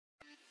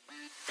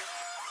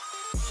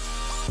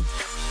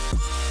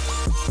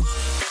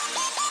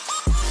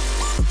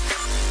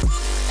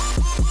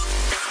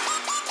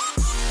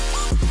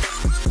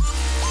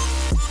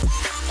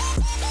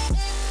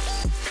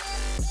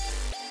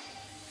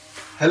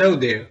Hello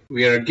there,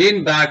 we are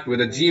again back with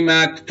a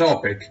GMAT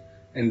topic,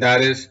 and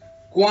that is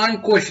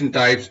Quant Question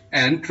Types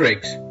and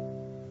Tricks.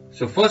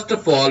 So first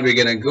of all, we're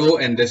gonna go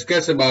and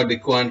discuss about the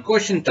Quant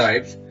Question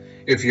Types.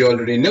 If you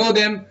already know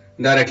them,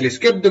 directly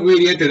skip the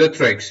video to the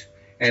tricks.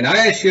 And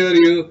I assure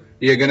you,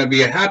 you're gonna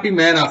be a happy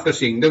man after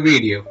seeing the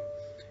video.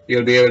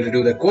 You'll be able to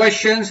do the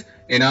questions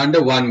in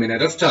under 1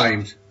 minute of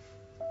time.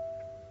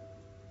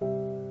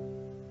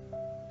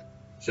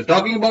 So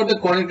talking about the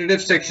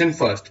quantitative section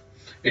first.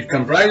 It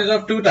comprises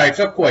of two types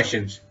of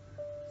questions.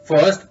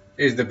 First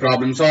is the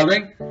problem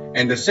solving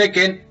and the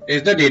second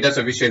is the data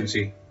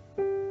sufficiency.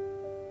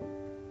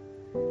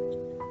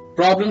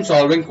 Problem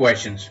solving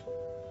questions.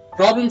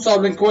 Problem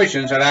solving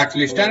questions are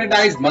actually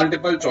standardized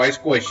multiple choice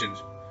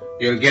questions.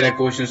 You'll get a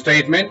question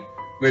statement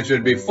which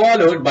will be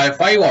followed by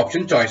 5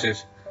 option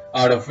choices,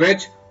 out of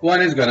which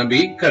one is gonna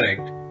be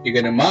correct. You're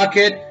gonna mark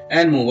it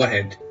and move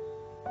ahead.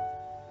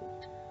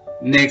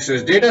 Next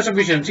is data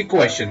sufficiency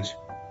questions.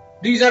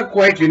 These are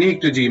quite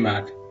unique to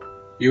GMAT.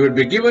 You will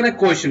be given a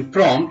question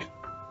prompt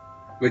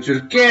which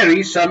will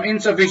carry some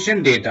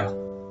insufficient data.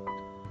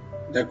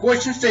 The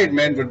question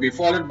statement would be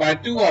followed by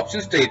 2 option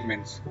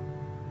statements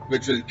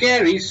which will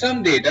carry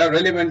some data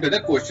relevant to the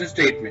question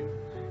statement.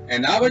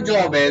 And our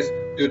job is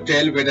to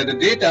tell whether the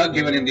data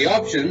given in the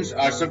options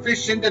are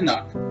sufficient or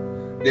not.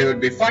 There will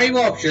be 5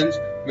 options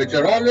which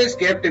are always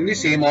kept in the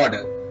same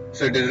order.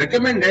 So it is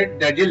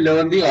recommended that you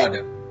learn the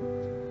order.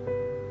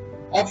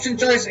 Option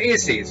choice A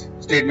says,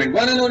 statement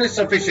 1 alone is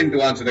sufficient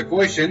to answer the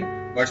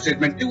question, but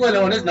statement 2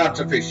 alone is not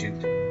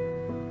sufficient.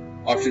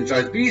 Option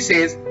choice B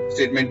says,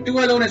 statement 2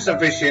 alone is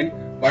sufficient,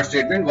 but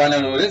statement 1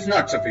 alone is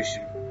not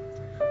sufficient.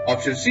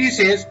 Option C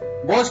says,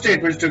 both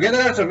statements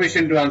together are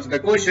sufficient to answer the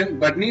question,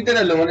 but neither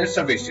alone is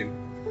sufficient.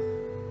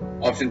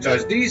 Option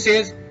choice D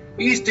says,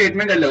 each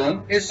statement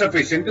alone is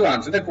sufficient to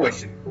answer the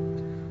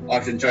question.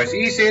 Option choice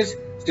E says,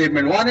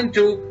 statement 1 and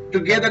 2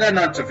 together are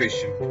not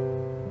sufficient.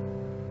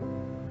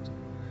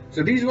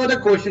 So these were the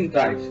question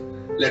types.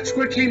 Let's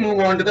quickly move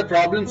on to the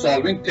problem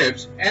solving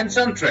tips and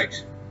some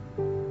tricks.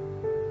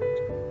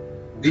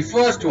 The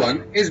first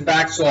one is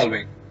back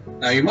solving.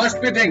 Now you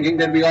must be thinking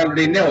that we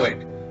already know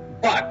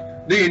it.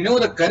 But do you know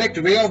the correct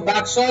way of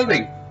back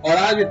solving? Or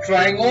are you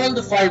trying all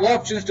the 5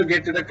 options to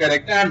get to the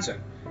correct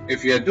answer?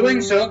 If you are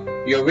doing so,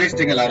 you are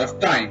wasting a lot of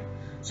time.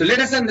 So let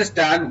us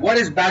understand what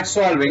is back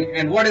solving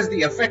and what is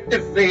the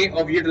effective way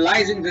of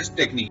utilizing this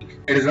technique.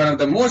 It is one of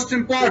the most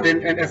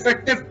important and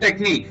effective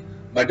technique,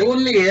 but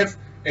only if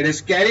it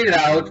is carried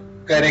out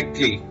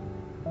correctly.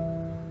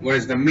 What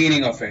is the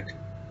meaning of it?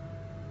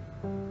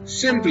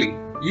 Simply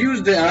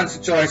use the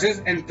answer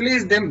choices and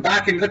place them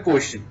back in the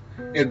question.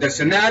 If the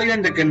scenario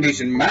and the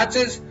condition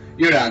matches,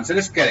 your answer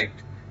is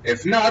correct.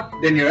 If not,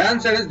 then your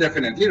answer is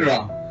definitely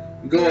wrong.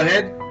 Go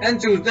ahead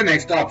and choose the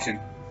next option.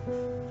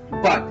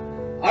 But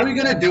are we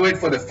gonna do it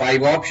for the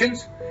 5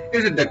 options?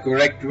 Is it the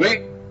correct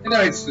way?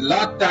 It's a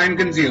lot time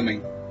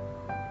consuming.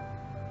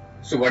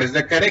 So what is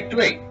the correct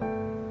way?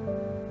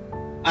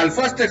 I'll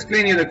first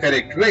explain you the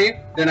correct way,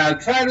 then I'll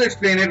try to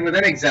explain it with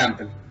an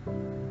example.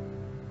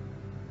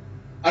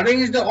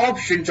 Arrange the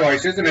option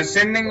choices in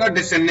ascending or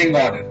descending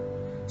order.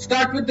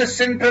 Start with the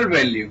central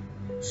value.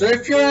 So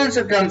if your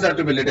answer comes out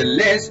to be a little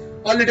less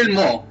or little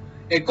more,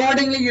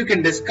 accordingly you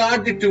can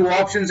discard the 2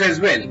 options as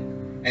well,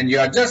 and you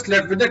are just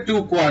left with the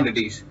 2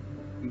 quantities.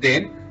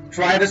 Then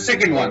try the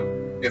second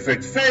one. If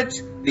it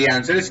fits, the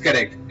answer is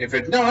correct. If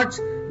it not,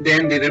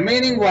 then the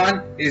remaining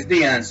one is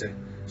the answer.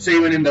 So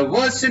even in the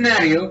worst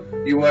scenario,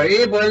 you are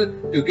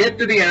able to get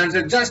to the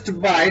answer just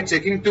by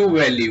checking 2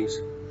 values.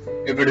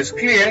 If it is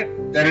clear,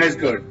 then it is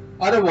good.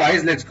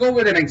 Otherwise, let's go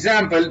with an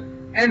example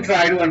and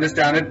try to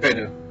understand it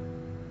better.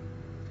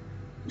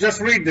 Just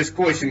read this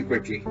question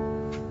quickly.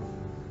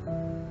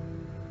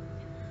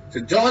 So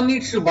John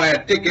needs to buy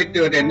a ticket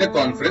to attend a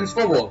conference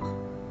for work.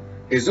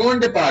 His own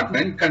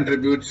department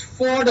contributes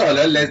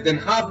 $4 less than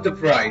half the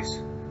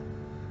price.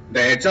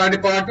 The HR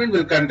department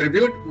will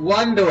contribute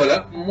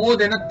 $1 more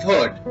than a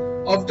third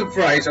of the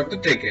price of the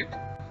ticket.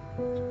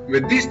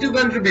 With these 2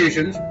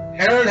 contributions,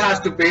 Harold has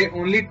to pay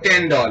only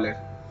 $10.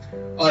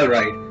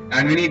 Alright,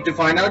 and we need to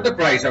find out the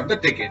price of the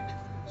ticket.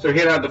 So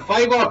here are the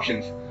 5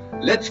 options.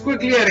 Let's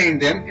quickly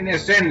arrange them in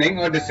ascending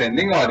or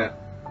descending order.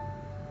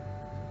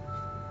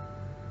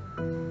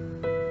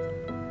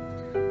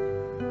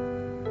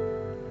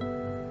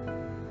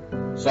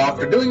 So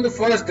after doing the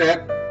first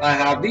step, I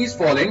have these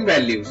following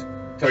values: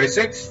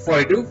 36,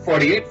 42,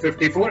 48,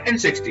 54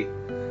 and 60.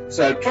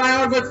 So I'll try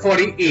out with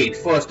 48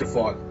 first of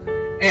all.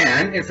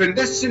 And if in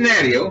this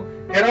scenario,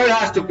 Harold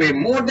has to pay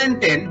more than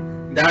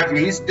 10, that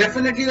means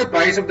definitely the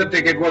price of the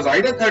ticket was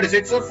either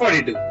 36 or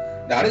 42.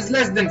 That is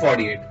less than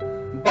 48.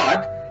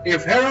 But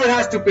if Harold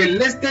has to pay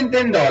less than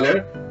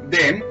 $10,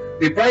 then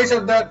the price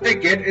of the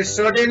ticket is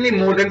certainly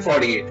more than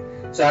 48.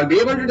 So I'll be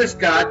able to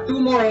discard 2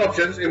 more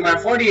options if my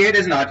 48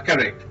 is not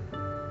correct.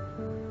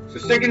 So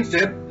second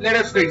step, let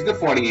us fix the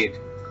 48.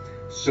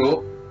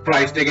 So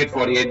price ticket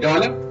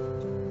 $48.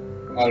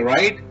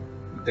 Alright,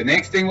 the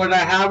next thing what I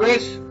have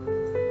is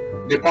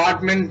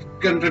department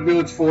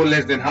contributes 4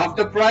 less than half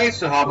the price,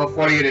 so half of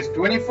 48 is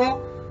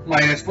 24.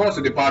 minus 4,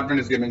 so department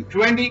is giving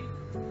 20.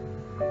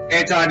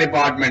 HR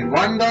department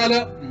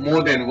 $1,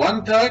 more than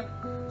 1/3.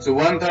 So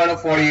 1/3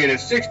 of 48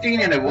 is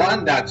 16, and a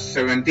 1, that's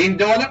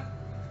 $17.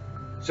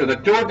 So the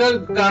total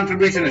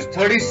contribution is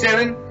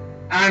 37,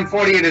 and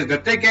 48 is the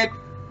ticket.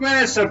 When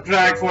I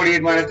subtract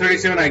 48 minus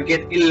 37, I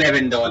get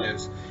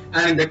 $11.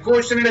 And in the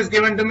question it is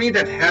given to me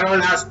that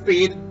Harold has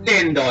paid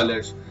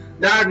 $10.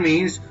 That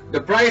means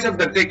the price of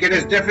the ticket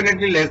is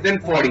definitely less than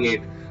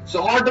 48.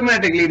 So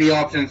automatically the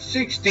option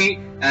 60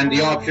 and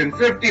the option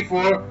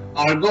 54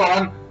 are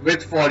gone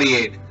with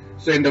 48.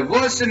 So in the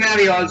worst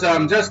scenario also,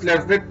 I'm just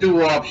left with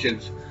two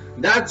options.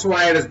 That's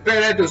why it is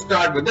better to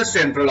start with the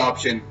central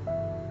option.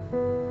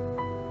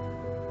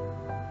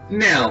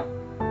 Now,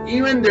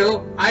 even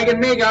though I can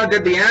make out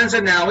that the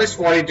answer now is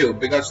 42,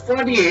 because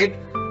 48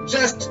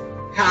 just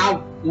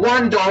have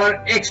 $1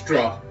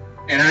 extra,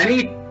 and I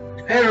need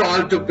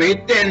Harold to pay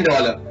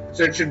 $10,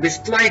 so it should be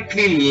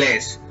slightly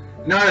less,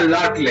 not a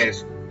lot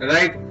less,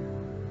 right?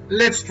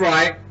 Let's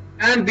try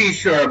and be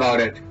sure about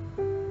it.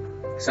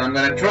 So I'm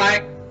gonna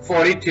try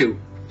 42.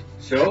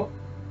 So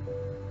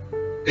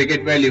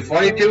ticket value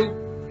 42,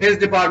 his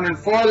department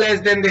 4 less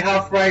than the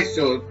half price,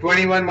 so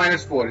 21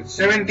 minus 4 is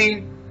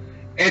 17.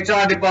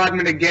 HR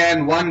department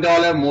again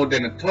 $1 more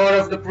than 1/3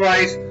 of the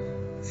price,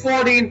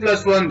 14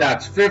 plus 1,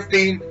 that's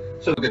 15.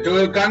 So the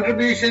total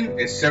contribution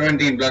is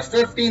 17 plus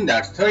 15,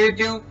 that's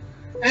 32,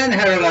 and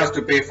Harold has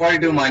to pay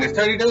 42 minus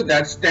 32,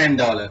 that's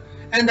 $10,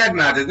 and that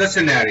matches the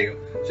scenario.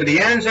 So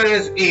the answer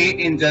is A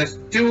in just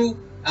 2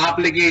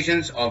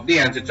 applications of the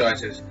answer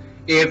choices.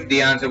 If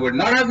the answer would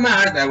not have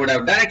matched, I would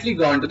have directly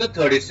gone to the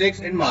 36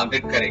 and marked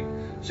it correct.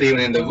 So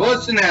even in the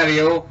worst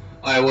scenario,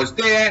 I was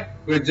there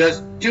with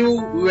just 2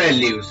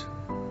 values.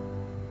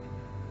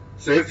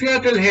 So if you're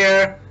till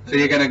here, so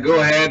you're gonna go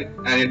ahead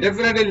and you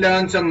definitely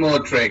learn some more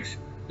tricks.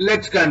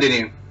 Let's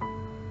continue.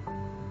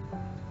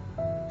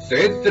 So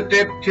it's the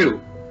tip 2.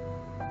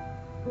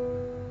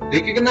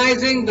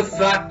 Recognizing the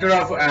factor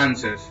of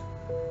answers.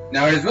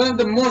 Now it is one of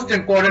the most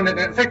important and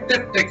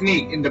effective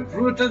technique in the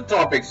brutal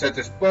topics such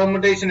as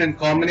permutation and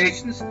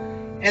combinations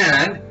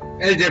and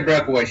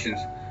algebra questions.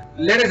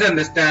 Let us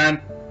understand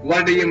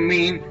what do you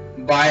mean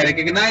by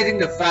recognizing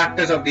the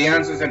factors of the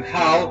answers and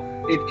how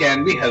it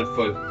can be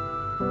helpful.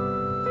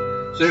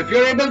 So if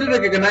you're able to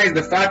recognize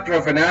the factor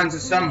of an answer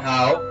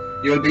somehow,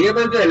 you will be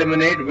able to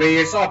eliminate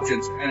various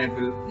options, and it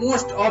will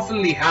most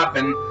oftenly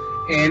happen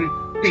in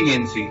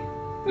PNC.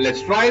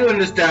 Let's try to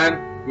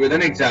understand with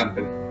an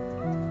example.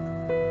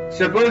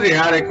 Suppose you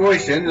had a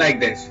question like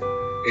this.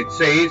 It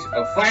says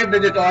a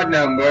 5-digit odd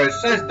number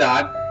is such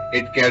that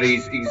it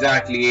carries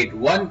exactly 8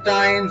 1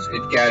 times,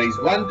 it carries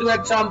 1 2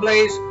 at some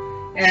place,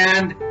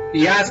 and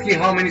he asks you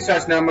how many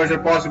such numbers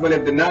are possible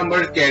if the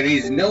number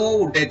carries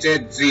no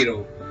digit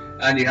 0,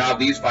 and you have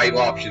these 5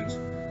 options.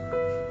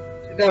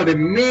 Now they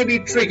may be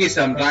tricky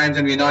sometimes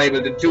and we're not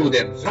able to do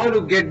them. So how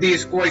to get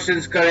these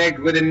questions correct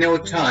within no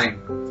time?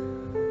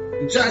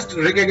 Just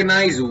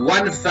recognize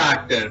one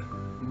factor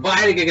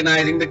by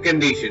recognizing the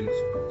conditions.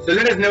 So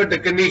let us note the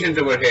conditions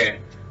over here.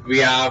 We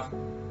have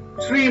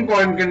 3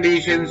 important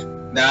conditions.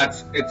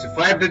 That's it's a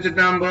 5-digit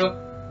number,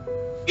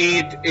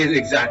 8 is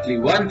exactly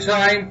 1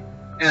 time,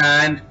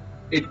 and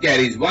it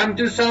carries 1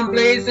 to some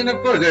place, and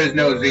of course there is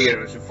no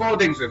 0. So 4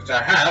 things which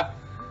I have.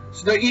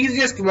 So the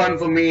easiest one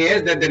for me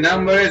is that the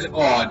number is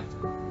odd,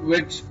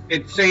 which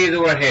it says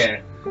over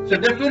here. So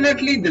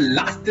definitely the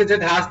last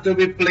digit has to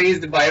be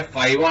placed by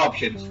 5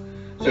 options.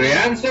 So your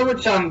answer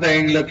would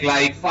something look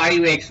like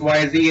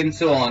 5xyz and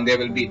so on. There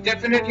will be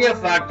definitely a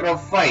factor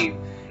of 5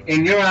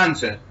 in your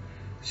answer.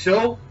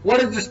 So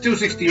what is this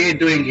 268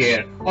 doing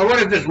here? Or what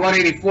is this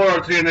 184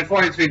 or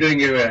 343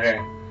 doing over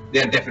here?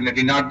 They are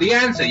definitely not the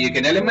answer. You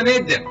can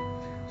eliminate them.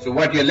 So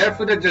what you're left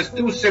with is just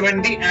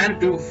 270 and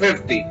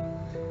 250.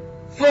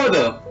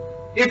 Further,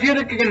 if you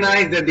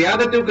recognize that the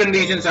other 2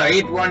 conditions are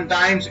 8 1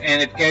 times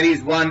and it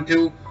carries 1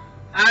 2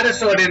 at a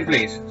certain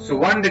place. So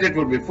 1 digit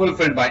would be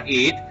fulfilled by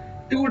 8,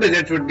 2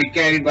 digits would be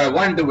carried by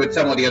 1 2 with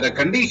some of the other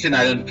condition,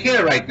 I don't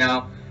care right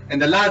now,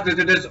 and the last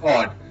digit is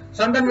odd.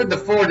 So I'm done with the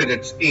 4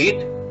 digits,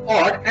 8,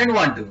 odd and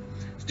 1 2.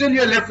 Still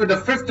you're left with the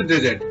 5th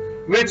digit,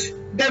 which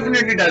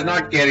definitely does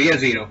not carry a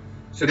 0.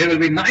 So there will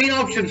be 9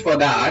 options for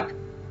that.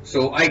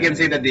 So I can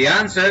say that the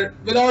answer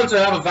will also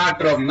have a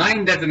factor of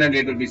 9. Definitely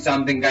it will be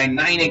something kind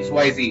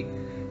 9xyz.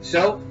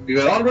 So we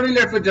were already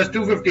left with just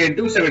 250 and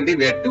 270,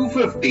 where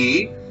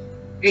 250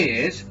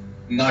 is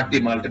not the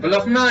multiple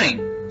of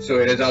 9. So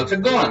it is also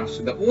gone.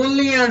 So the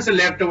only answer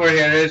left over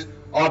here is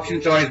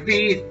option choice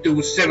B,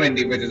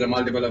 270, which is a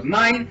multiple of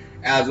 9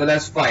 as well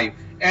as 5.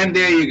 And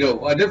there you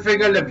go. A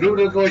difficult, a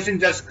brutal question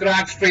just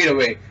cracked straight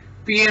away.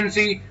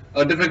 PNC,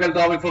 a difficult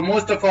topic for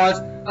most of us,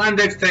 and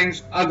these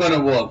things are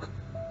gonna work.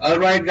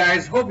 Alright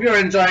guys, hope you're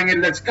enjoying it.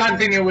 Let's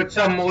continue with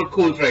some more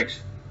cool tricks.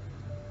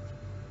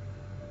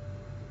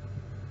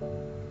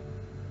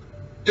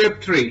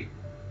 Tip 3.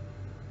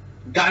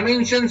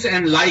 Dimensions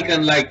and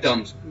like-unlike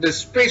terms. This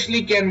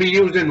especially can be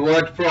used in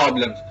word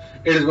problems.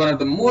 It is one of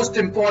the most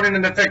important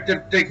and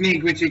effective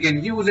technique which you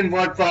can use in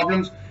word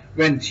problems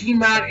when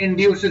GMAT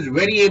induces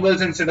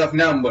variables instead of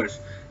numbers.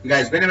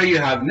 Guys, whenever you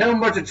have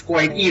numbers, it's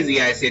quite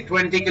easy. I say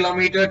 20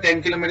 kilometers,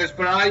 10 kilometers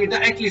per hour, you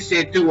directly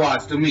say 2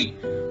 hours to me.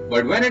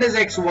 But when it is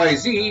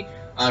XYZ,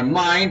 our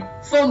mind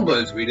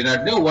fumbles. We do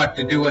not know what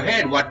to do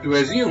ahead, what to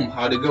assume,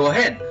 how to go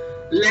ahead.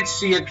 Let's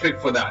see a trick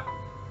for that.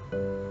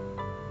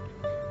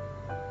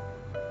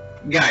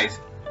 Guys,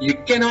 you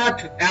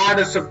cannot add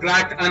or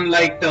subtract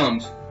unlike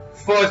terms.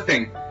 First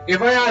thing,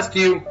 if I ask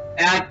you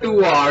add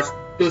 2 hours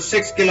to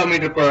 6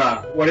 kilometers per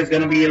hour, what is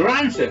going to be your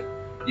answer?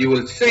 You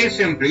will say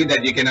simply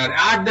that you cannot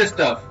add this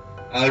stuff.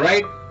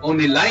 Alright,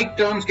 only like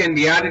terms can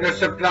be added or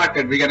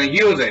subtracted. We're going to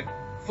use it.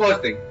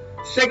 First thing.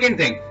 Second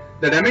thing,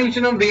 the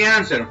dimension of the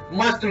answer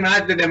must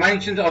match the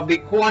dimensions of the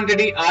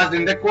quantity asked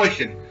in the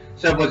question.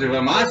 Suppose if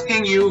I'm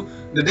asking you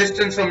the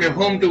distance from your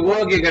home to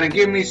work, you're going to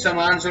give me some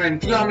answer in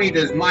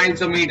kilometers,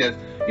 miles or meters.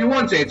 You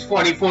won't say it's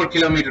 44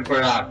 kilometers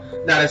per hour.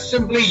 That is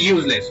simply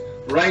useless,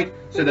 right?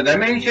 So the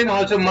dimension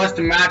also must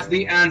match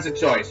the answer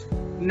choice.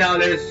 Now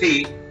let us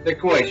see the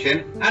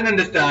question and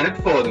understand it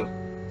further.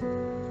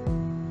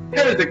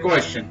 Here is the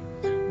question.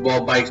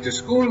 Bob bikes to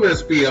school with a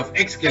speed of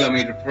X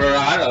kilometers per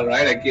hour.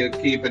 Alright, I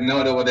keep a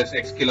note over this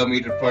X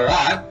kilometers per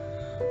hour.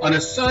 On a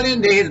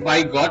certain day, his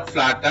bike got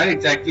flat tire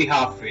exactly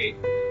halfway.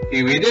 He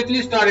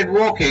immediately started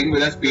walking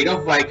with a speed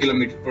of Y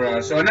kilometers per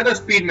hour. So another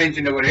speed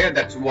mentioned over here,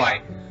 that's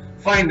Y.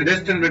 Find the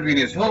distance between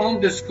his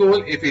home to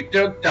school if he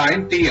took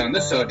time T on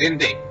the certain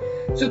day.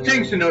 So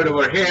things to note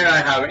over here, I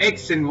have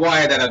X and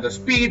Y that are the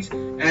speeds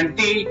and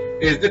T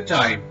is the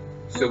time.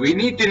 So we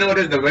need to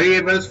notice the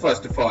variables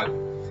first of all.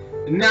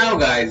 Now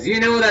guys, you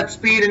know that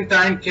speed and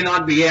time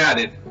cannot be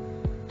added.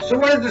 So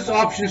what is this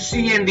option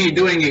C and D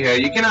doing here?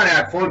 You cannot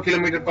add 4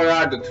 kilometers per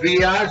hour to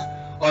 3 hours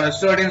or a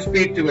certain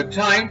speed to a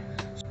time.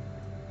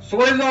 So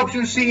what is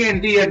option C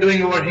and D are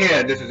doing over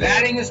here? This is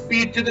adding a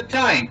speed to the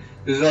time.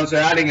 This is also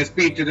adding a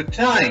speed to the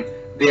time.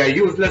 They are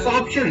useless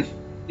options.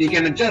 You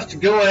can just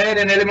go ahead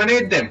and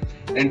eliminate them.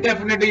 And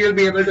definitely you'll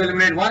be able to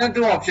eliminate one or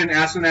two options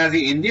as soon as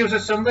he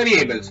induces some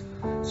variables.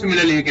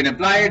 Similarly, you can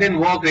apply it in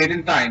work rate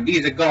and time.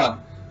 These are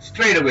gone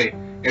straight away.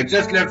 You're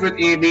just left with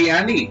A, B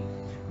and E.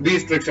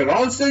 These tricks are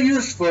also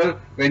useful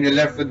when you're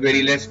left with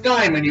very less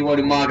time and you want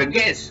to mark a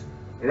guess.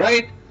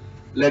 Right?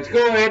 Let's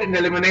go ahead and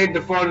eliminate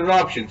the further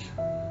options.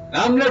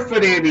 I'm left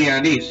with A, B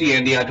and E. C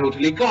and D are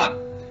totally gone.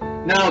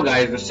 Now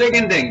guys, the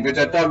second thing which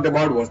I talked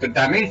about was the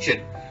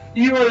dimension.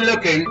 You are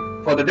looking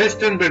for the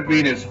distance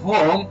between his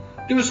home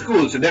to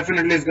school. So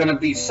definitely it's going to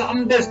be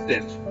some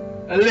distance.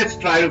 Let's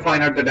try to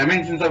find out the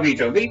dimensions of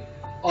each of the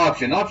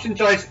option. Option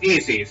choice A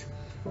says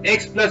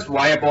X plus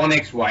Y upon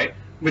XY,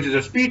 which is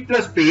a speed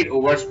plus speed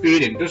over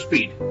speed into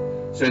speed.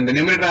 So in the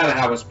numerator I'll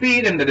have a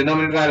speed and the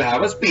denominator I'll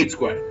have a speed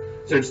square.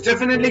 So it's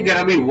definitely going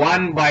to be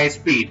 1 by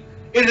speed.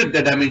 Is it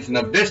the dimension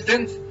of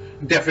distance?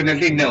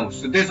 Definitely no.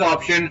 So this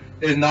option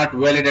is not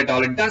valid at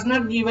all. It does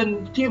not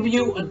even give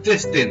you a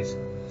distance.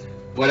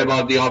 What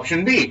about the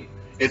option B?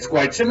 It's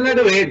quite similar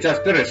to A,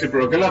 just the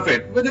reciprocal of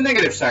it, with a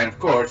negative sign of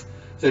course.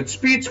 So it's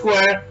speed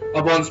square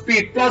upon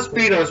speed plus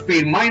speed or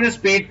speed minus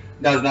speed,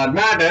 does not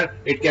matter.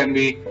 It can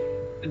be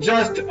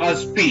just a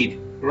speed,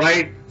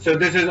 right? So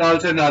this is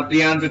also not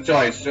the answer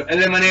choice. So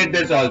eliminate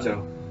this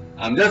also.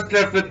 I'm just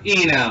left with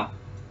E now.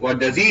 What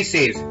does E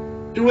says?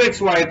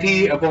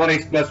 2xyt upon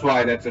x plus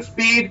y, that's a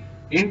speed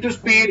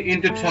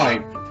into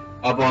time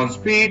upon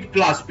speed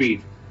plus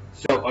speed.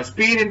 So a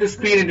speed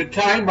into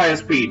time by a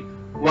speed.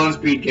 One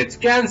speed gets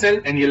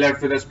cancelled and you're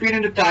left with a speed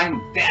into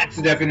time.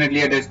 That's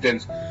definitely a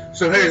distance.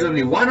 So here is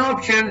only one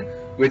option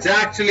which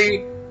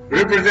actually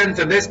represents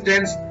a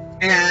distance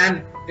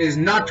and is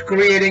not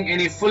creating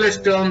any foolish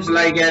terms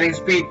like adding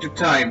speed to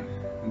time.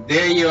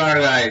 There you are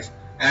guys.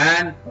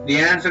 And the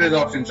answer is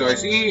option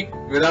choice E,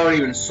 without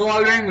even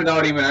solving,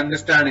 without even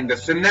understanding the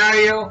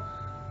scenario.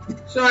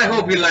 So I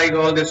hope you like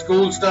all this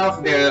cool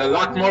stuff. There are a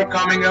lot more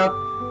coming up.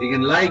 You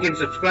can like and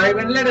subscribe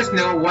and let us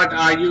know what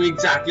are you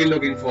exactly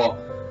looking for.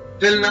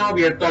 Till now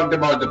we have talked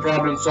about the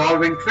problem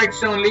solving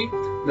tricks only.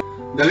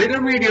 The later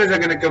videos are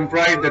going to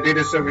comprise the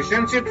data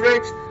sufficiency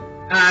tricks,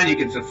 and you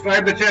can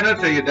subscribe to the channel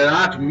so you do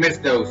not miss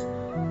those.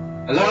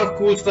 A lot of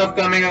cool stuff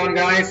coming on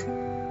guys.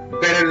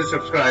 Better to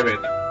subscribe it.